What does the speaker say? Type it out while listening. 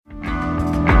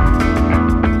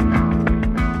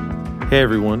Hey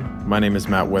everyone, my name is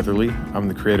Matt Weatherly. I'm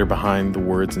the creator behind the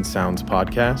Words and Sounds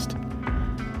podcast.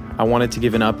 I wanted to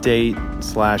give an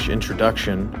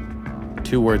update/introduction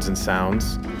to Words and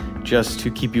Sounds, just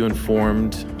to keep you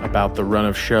informed about the run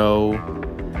of show,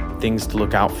 things to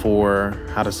look out for,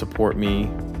 how to support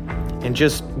me, and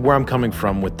just where I'm coming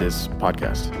from with this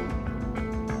podcast.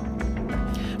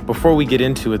 Before we get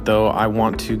into it though, I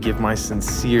want to give my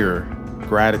sincere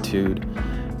gratitude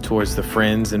towards the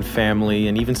friends and family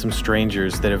and even some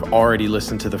strangers that have already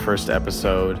listened to the first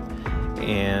episode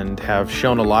and have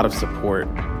shown a lot of support.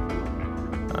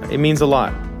 It means a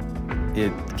lot.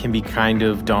 It can be kind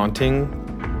of daunting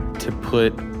to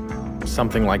put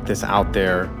something like this out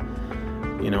there,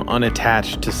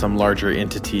 unattached to some larger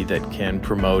entity that can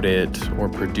promote it or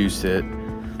produce it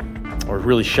or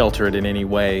really shelter it in any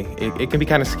way. It can be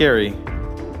kind of scary,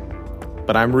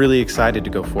 but I'm really excited to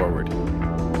go forward.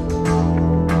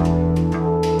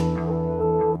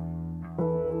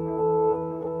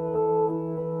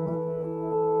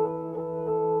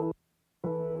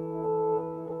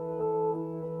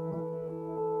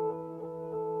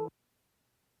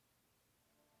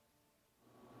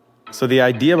 So the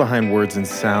idea behind Words and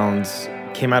Sounds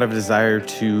came out of a desire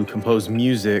to compose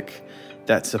music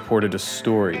that supported a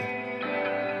story.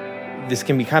 This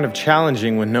can be kind of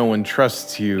challenging when no one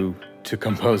trusts you to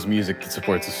compose music that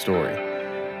supports a story.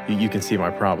 You can see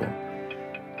my problem.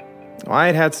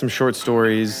 I had some short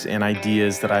stories and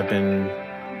ideas that I've been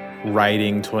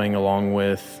writing, toying along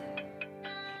with.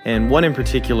 And one in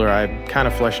particular I kind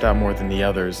of fleshed out more than the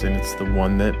others, and it's the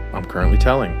one that I'm currently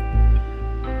telling.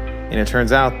 And it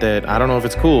turns out that, I don't know if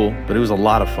it's cool, but it was a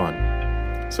lot of fun.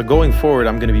 So going forward,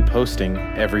 I'm going to be posting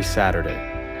every Saturday.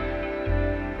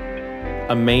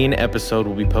 A main episode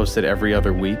will be posted every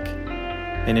other week.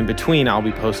 And in between, I'll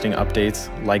be posting updates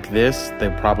like this.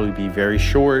 They'll probably be very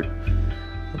short,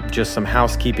 just some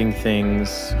housekeeping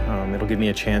things. It'll give me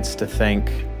a chance to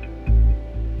thank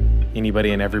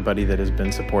anybody and everybody that has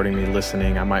been supporting me,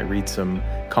 listening. I might read some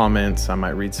comments, I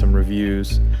might read some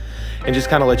reviews, and just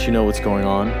kind of let you know what's going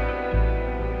on.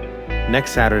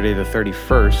 Next Saturday, the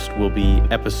 31st, will be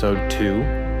episode 2.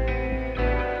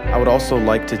 I would also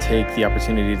like to take the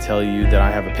opportunity to tell you that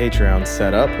I have a Patreon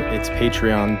set up. It's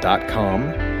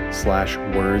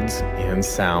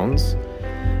patreon.com/wordsandsounds.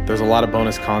 There's a lot of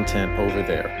bonus content over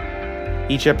there.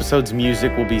 Each episode's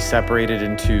music will be separated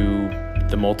into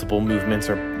the multiple movements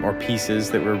or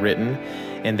pieces that were written,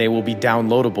 and they will be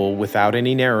downloadable without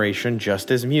any narration,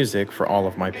 just as music for all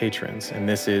of my patrons. And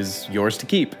this is yours to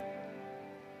keep.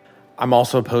 I'm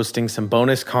also posting some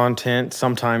bonus content.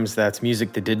 Sometimes that's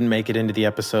music that didn't make it into the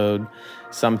episode.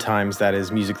 Sometimes that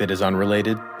is music that is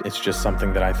unrelated. It's just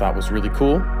something that I thought was really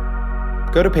cool.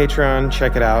 Go to Patreon,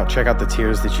 check it out. Check out the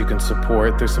tiers that you can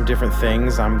support. There's some different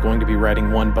things. I'm going to be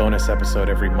writing one bonus episode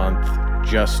every month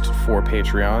just for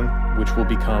Patreon, which will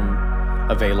become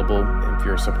available if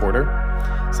you're a supporter.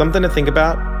 Something to think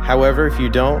about. However, if you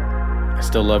don't, I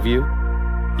still love you.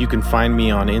 You can find me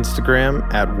on Instagram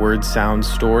at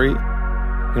WordSoundStory.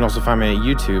 You can also find me at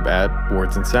YouTube at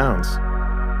Words and Sounds.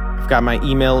 I've got my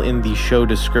email in the show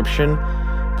description.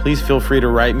 Please feel free to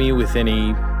write me with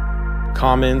any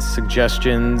comments,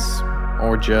 suggestions,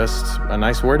 or just a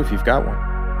nice word if you've got one.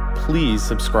 Please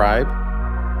subscribe,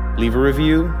 leave a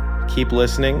review, keep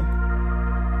listening,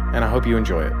 and I hope you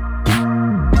enjoy it.